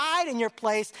died in your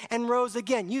place and rose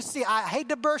again. You see, I hate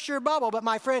to burst your bubble, but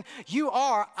my friend,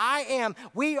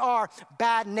 we are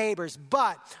bad neighbors.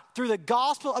 But through the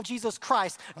gospel of Jesus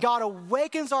Christ, God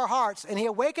awakens our hearts, and he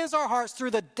awakens our hearts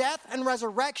through the death and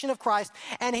resurrection of Christ.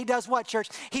 And he does what, church?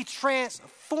 He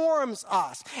transforms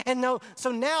us.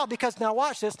 So now,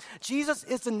 watch this, Jesus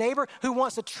is the neighbor who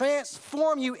wants to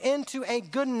transform you into a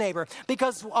good neighbor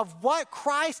because of what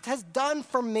Christ has done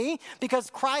for me, because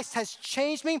Christ has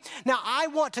changed me. Now I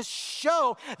want to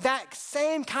show that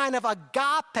same kind of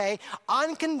agape,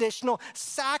 unconditional,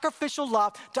 sacrificial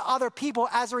love to other people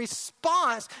as a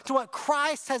response to what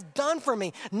Christ has done for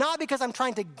me. Not because I'm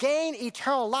trying to gain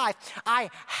eternal life. I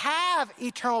have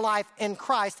eternal life in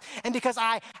Christ. And because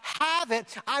I have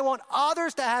it, I want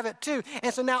others to have it too.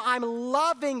 And so now I'm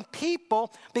loving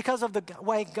people because of the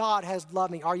way God has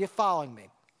loved me. Are you following me?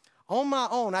 On my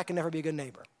own, I can never be a good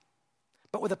neighbor.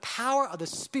 But with the power of the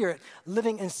Spirit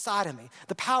living inside of me,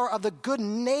 the power of the good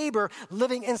neighbor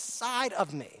living inside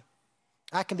of me,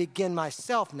 I can begin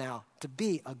myself now to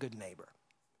be a good neighbor.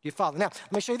 Do you follow? Now,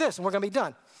 let me show you this, and we're going to be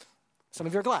done. Some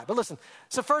of you are glad. But listen,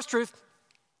 so first truth,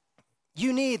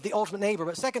 you need the ultimate neighbor.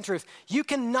 But second truth, you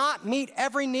cannot meet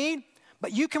every need,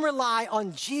 but you can rely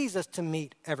on Jesus to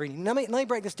meet every need. Let me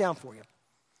break this down for you.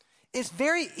 It's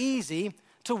very easy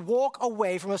to walk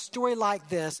away from a story like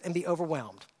this and be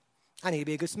overwhelmed. I need to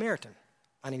be a good Samaritan.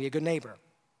 I need to be a good neighbor.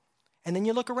 And then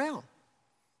you look around,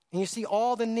 and you see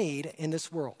all the need in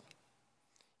this world.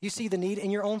 You see the need in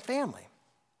your own family.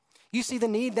 You see the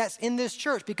need that's in this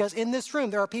church, because in this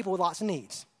room, there are people with lots of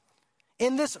needs.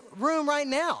 In this room right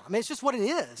now, it's just what it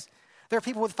is. There are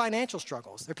people with financial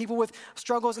struggles. There are people with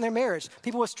struggles in their marriage.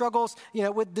 People with struggles,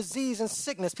 with disease and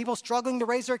sickness. People struggling to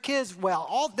raise their kids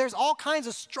well. There's all kinds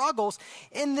of struggles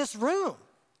in this room.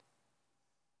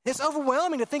 It's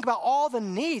overwhelming to think about all the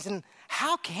needs, and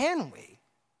how can we?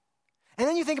 And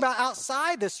then you think about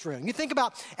outside this room. You think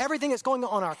about everything that's going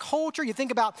on in our culture. You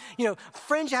think about,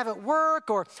 friends you have at work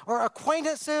or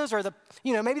acquaintances or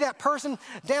maybe that person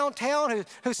downtown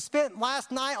who spent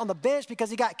last night on the bench because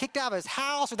he got kicked out of his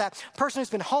house, or that person who's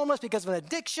been homeless because of an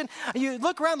addiction. You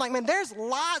look around like, man, there's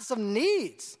lots of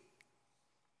needs.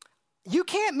 You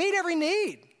can't meet every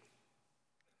need.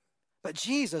 But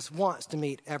Jesus wants to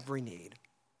meet every need.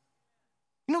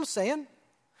 You know what I'm saying?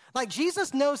 Like,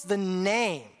 Jesus knows the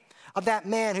name of that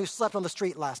man who slept on the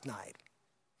street last night.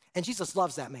 And Jesus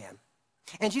loves that man.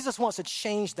 And Jesus wants to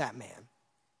change that man.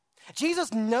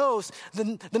 Jesus knows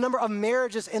the number of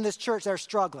marriages in this church that are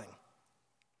struggling.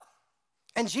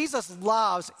 And Jesus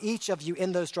loves each of you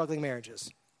in those struggling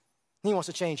marriages. He wants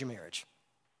to change your marriage.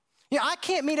 I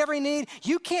can't meet every need.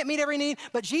 You can't meet every need.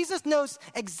 But Jesus knows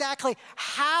exactly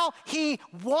how he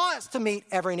wants to meet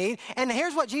every need. And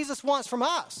here's what Jesus wants from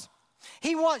us.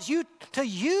 He wants you to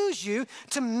use you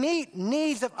to meet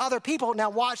needs of other people. Now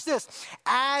watch this.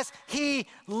 As he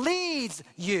leads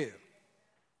you.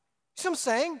 See what I'm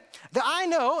saying? That I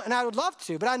know, and I would love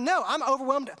to, but I know I'm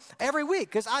overwhelmed every week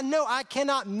because I know I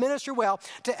cannot minister well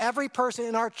to every person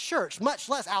in our church, much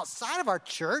less outside of our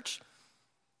church.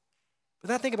 But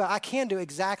then I think about it, I can do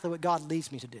exactly what God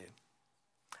leads me to do.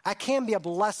 I can be a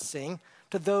blessing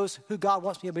to those who God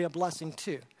wants me to be a blessing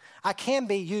to. I can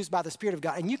be used by the Spirit of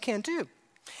God, and you can too.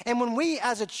 And when we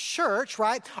as a church,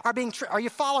 right, are you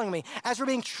following me? As we're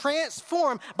being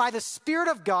transformed by the Spirit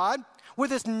of God, with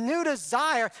this new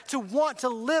desire to want to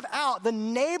live out the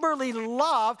neighborly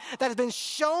love that has been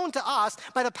shown to us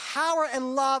by the power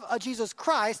and love of Jesus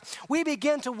Christ, we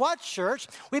begin to what, church?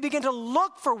 We begin to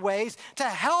look for ways to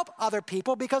help other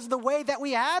people because of the way that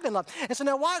we have been loved. And so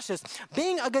now watch this.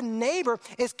 Being a good neighbor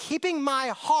is keeping my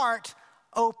heart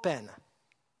open.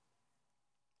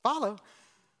 Follow.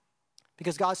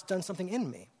 Because God's done something in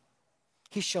me.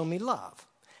 He's shown me love.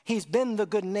 He's been the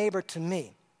good neighbor to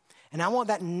me. And I want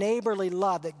that neighborly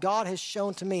love that God has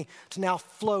shown to me to now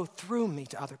flow through me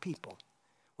to other people,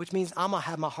 which means I'm going to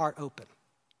have my heart open.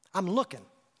 I'm looking.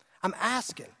 I'm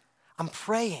asking. I'm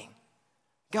praying.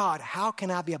 God, how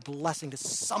can I be a blessing to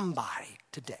somebody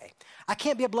today? I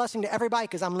can't be a blessing to everybody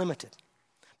because I'm limited.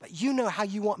 But you know how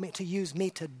you want me to use me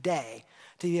today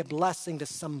to be a blessing to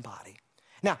somebody.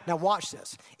 Now watch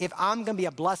this. If I'm going to be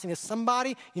a blessing to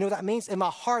somebody, you know what that means? If my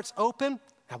heart's open,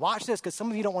 now watch this because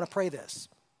some of you don't want to pray this.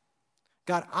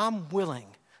 God, I'm willing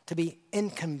to be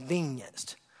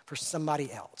inconvenienced for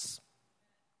somebody else.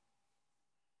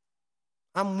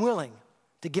 I'm willing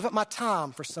to give up my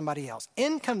time for somebody else.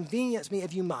 Inconvenience me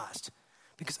if you must,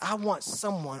 because I want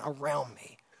someone around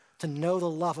me to know the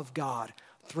love of God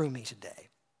through me today.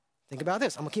 Think about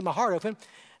this. I'm going to keep my heart open.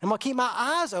 I'm going to keep my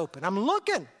eyes open. I'm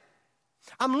looking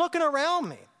around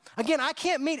me. Again, I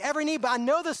can't meet every need, but I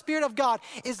know the Spirit of God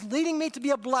is leading me to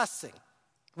be a blessing.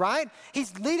 Right?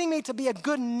 He's leading me to be a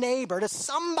good neighbor to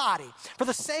somebody for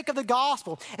the sake of the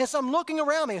gospel. And so I'm looking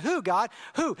around me. Who, God?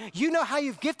 Who? You know how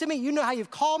you've gifted me. You know how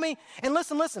you've called me. And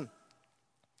listen.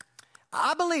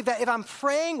 I believe that if I'm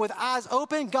praying with eyes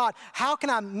open, God, how can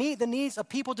I meet the needs of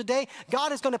people today?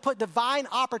 God is going to put divine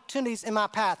opportunities in my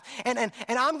path. And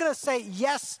I'm going to say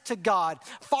yes to God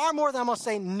far more than I'm going to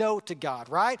say no to God,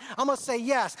 right? I'm going to say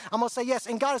yes.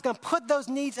 And God is going to put those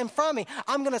needs in front of me.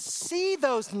 I'm going to see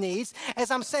those needs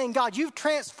as I'm saying, God, you've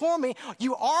transformed me.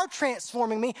 You are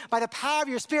transforming me by the power of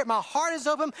your Spirit. My heart is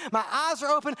open. My eyes are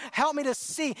open. Help me to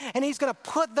see. And he's going to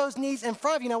put those needs in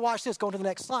front of you. Now watch this. Go to the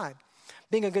next slide.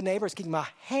 Being a good neighbor is keeping my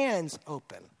hands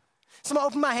open. So I'm going to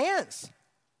open my hands.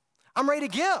 I'm ready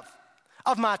to give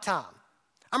of my time.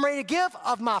 I'm ready to give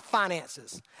of my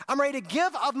finances. I'm ready to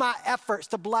give of my efforts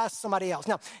to bless somebody else.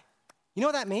 Now, you know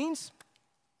what that means?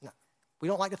 No, we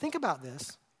don't like to think about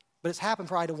this, but it's happened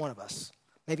probably to one of us,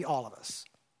 maybe all of us.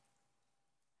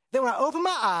 Then when I open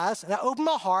my eyes and I open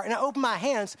my heart and I open my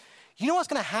hands, you know what's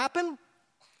going to happen?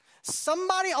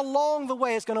 Somebody along the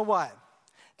way is going to what?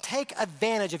 Take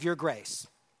advantage of your grace.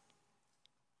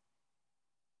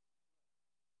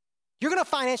 You're going to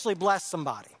financially bless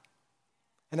somebody,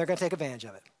 and they're going to take advantage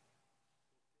of it.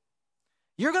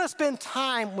 You're going to spend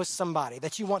time with somebody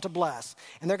that you want to bless,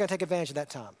 and they're going to take advantage of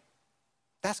that time.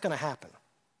 That's going to happen.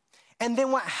 And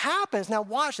then what happens, now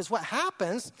watch this, what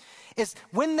happens is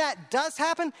when that does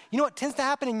happen, you know what tends to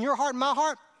happen in your heart and my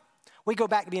heart? We go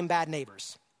back to being bad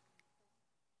neighbors.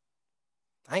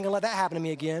 I ain't going to let that happen to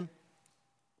me again.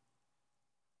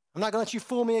 I'm not going to let you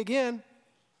fool me again.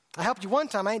 I helped you one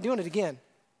time. I ain't doing it again.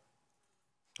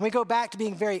 And we go back to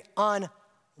being very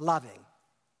unloving.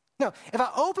 No, if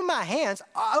I open my hands,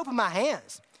 I open my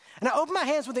hands. And I open my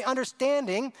hands with the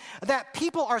understanding that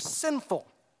people are sinful.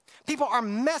 People are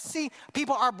messy.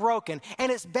 People are broken.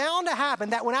 And it's bound to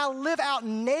happen that when I live out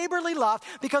neighborly love,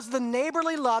 because of the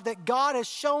neighborly love that God has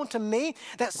shown to me,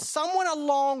 that someone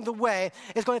along the way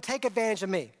is going to take advantage of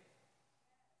me.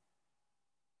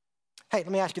 Hey, let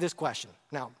me ask you this question.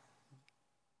 Now,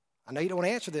 I know you don't want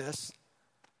to answer this,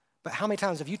 but how many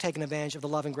times have you taken advantage of the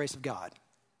love and grace of God?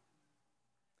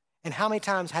 And how many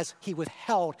times has he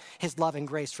withheld his love and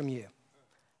grace from you?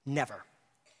 Never. You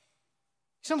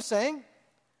see what I'm saying?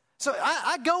 So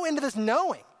I go into this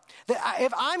knowing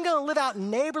If I'm going to live out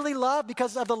neighborly love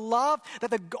because of the love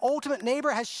that the ultimate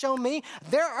neighbor has shown me,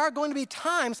 there are going to be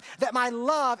times that my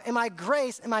love and my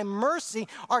grace and my mercy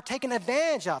are taken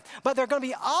advantage of. But there are going to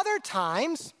be other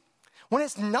times when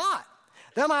it's not.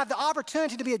 Then I'm going to have the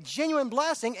opportunity to be a genuine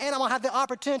blessing, and I'm going to have the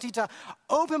opportunity to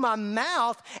open my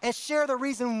mouth and share the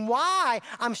reason why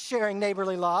I'm sharing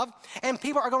neighborly love. And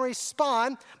people are going to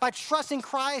respond by trusting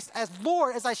Christ as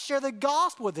Lord as I share the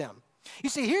gospel with them. You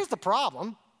see, here's the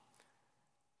problem.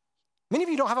 Many of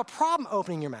you don't have a problem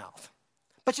opening your mouth,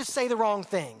 but you say the wrong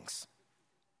things,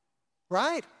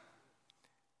 right?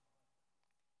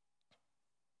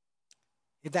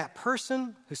 If that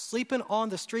person who's sleeping on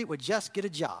the street would just get a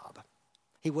job,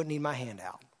 he wouldn't need my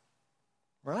handout,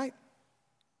 right?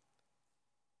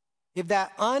 If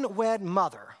that unwed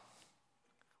mother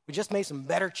would just make some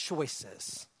better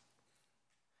choices,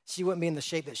 she wouldn't be in the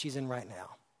shape that she's in right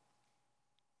now.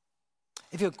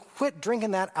 If he would quit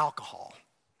drinking that alcohol,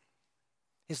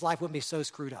 his life wouldn't be so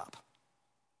screwed up.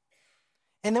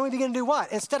 And then we begin to do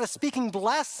what? Instead of speaking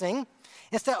blessing,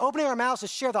 instead of opening our mouths to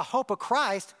share the hope of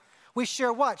Christ, we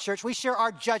share what, church? We share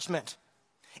our judgment.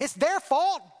 It's their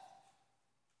fault.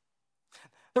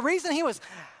 The reason he was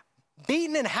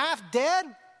beaten and half dead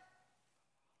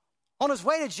on his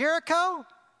way to Jericho,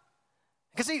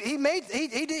 because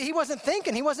he wasn't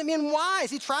thinking, he wasn't being wise.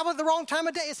 He traveled at the wrong time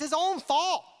of day. It's his own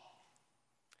fault.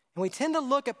 And we tend to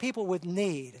look at people with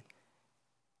need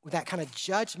with that kind of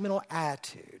judgmental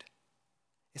attitude.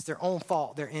 It's their own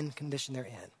fault. They're in the condition they're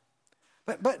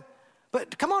in.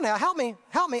 But come on now, help me.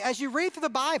 As you read through the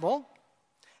Bible,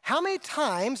 how many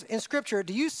times in Scripture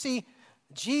do you see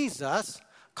Jesus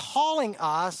calling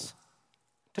us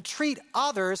to treat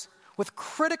others with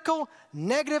critical,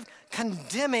 negative,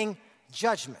 condemning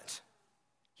judgment?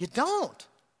 You don't.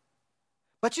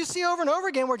 But you see over and over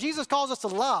again where Jesus calls us to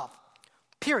love,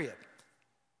 period.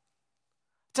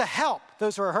 To help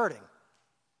those who are hurting.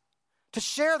 To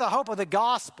share the hope of the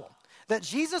gospel. That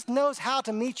Jesus knows how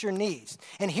to meet your needs.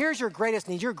 And here's your greatest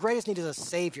need. Your greatest need is a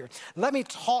Savior. Let me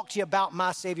talk to you about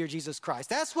my Savior, Jesus Christ.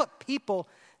 That's what people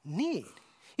need.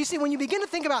 You see, when you begin to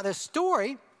think about this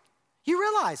story, you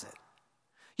realize it.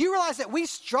 You realize that we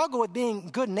struggle with being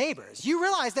good neighbors. You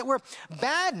realize that we're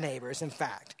bad neighbors, in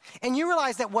fact. And you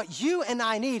realize that what you and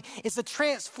I need is the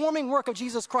transforming work of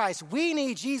Jesus Christ. We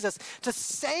need Jesus to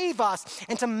save us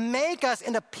and to make us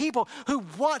into people who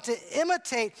want to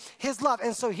imitate his love.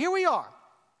 And so here we are,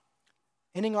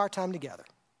 ending our time together.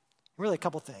 Really a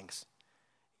couple things.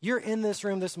 You're in this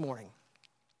room this morning,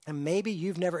 and maybe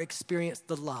you've never experienced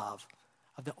the love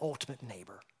of the ultimate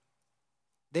neighbor.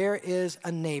 There is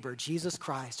a neighbor, Jesus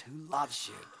Christ, who loves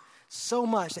you so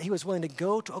much that he was willing to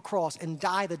go to a cross and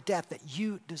die the death that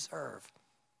you deserve,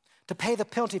 to pay the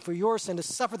penalty for your sin, to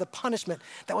suffer the punishment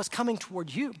that was coming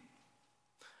toward you,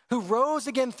 who rose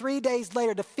again 3 days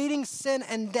later, defeating sin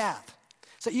and death,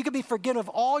 so you could be forgiven of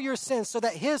all your sins, so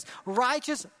that his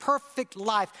righteous, perfect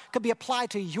life could be applied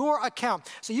to your account,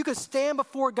 so you could stand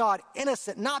before God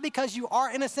innocent, not because you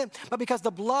are innocent, but because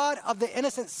the blood of the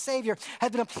innocent Savior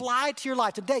has been applied to your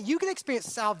life. Today, you can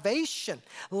experience salvation,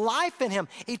 life in him,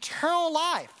 eternal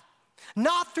life.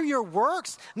 Not through your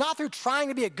works, not through trying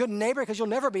to be a good neighbor, because you'll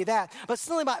never be that, but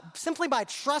simply by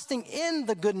trusting in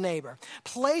the good neighbor,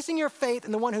 placing your faith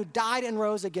in the one who died and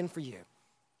rose again for you.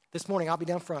 This morning, I'll be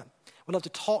down front. We'd love to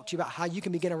talk to you about how you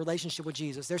can begin a relationship with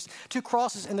Jesus. There's 2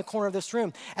 crosses in the corner of this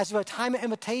room. As we have a time of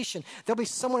invitation, there'll be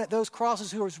someone at those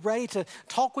crosses who is ready to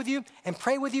talk with you and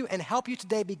pray with you and help you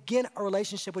today begin a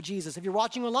relationship with Jesus. If you're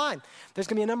watching online, there's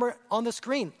going to be a number on the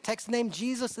screen. Text the name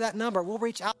Jesus to that number. We'll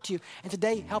reach out to you and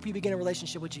today help you begin a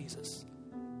relationship with Jesus.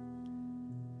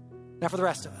 Now for the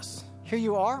rest of us, here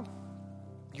you are.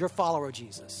 You're a follower of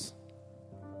Jesus.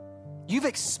 You've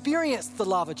experienced the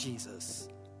love of Jesus.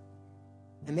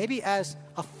 And maybe as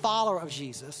a follower of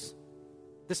Jesus,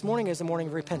 this morning is a morning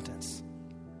of repentance.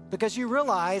 Because you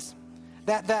realize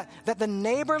that the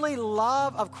neighborly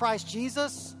love of Christ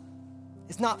Jesus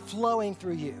is not flowing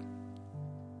through you.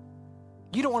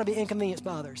 You don't want to be inconvenienced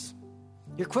by others.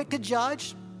 You're quick to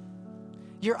judge.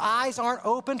 Your eyes aren't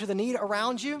open to the need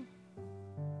around you.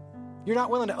 You're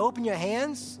not willing to open your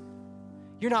hands.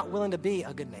 You're not willing to be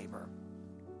a good neighbor.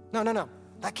 No.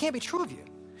 That can't be true of you.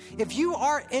 If you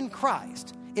are in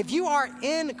Christ,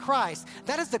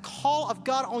 that is the call of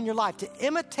God on your life, to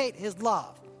imitate his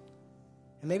love.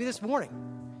 And maybe this morning,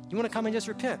 you want to come and just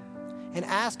repent and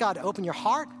ask God to open your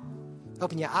heart,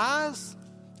 open your eyes,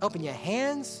 open your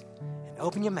hands, and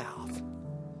open your mouth.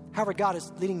 However God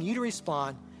is leading you to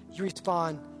respond, you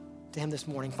respond to him this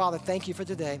morning. Father, thank you for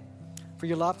today, for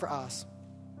your love for us.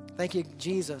 Thank you,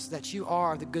 Jesus, that you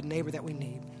are the good neighbor that we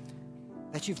need.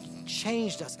 that you've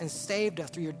changed us and saved us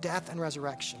through your death and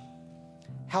resurrection.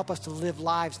 Help us to live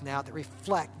lives now that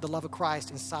reflect the love of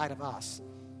Christ inside of us.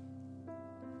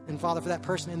 And Father, for that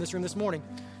person in this room this morning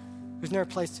who's never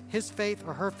placed his faith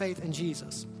or her faith in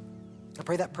Jesus, I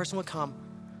pray that person will come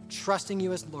trusting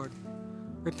you as Lord,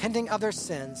 repenting of their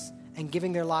sins, and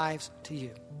giving their lives to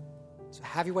you. So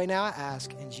have your way now, I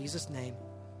ask, in Jesus' name.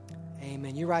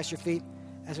 Amen. You rise to your feet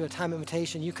as we have a time of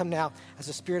invitation. You come now as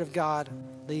the Spirit of God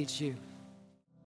leads you.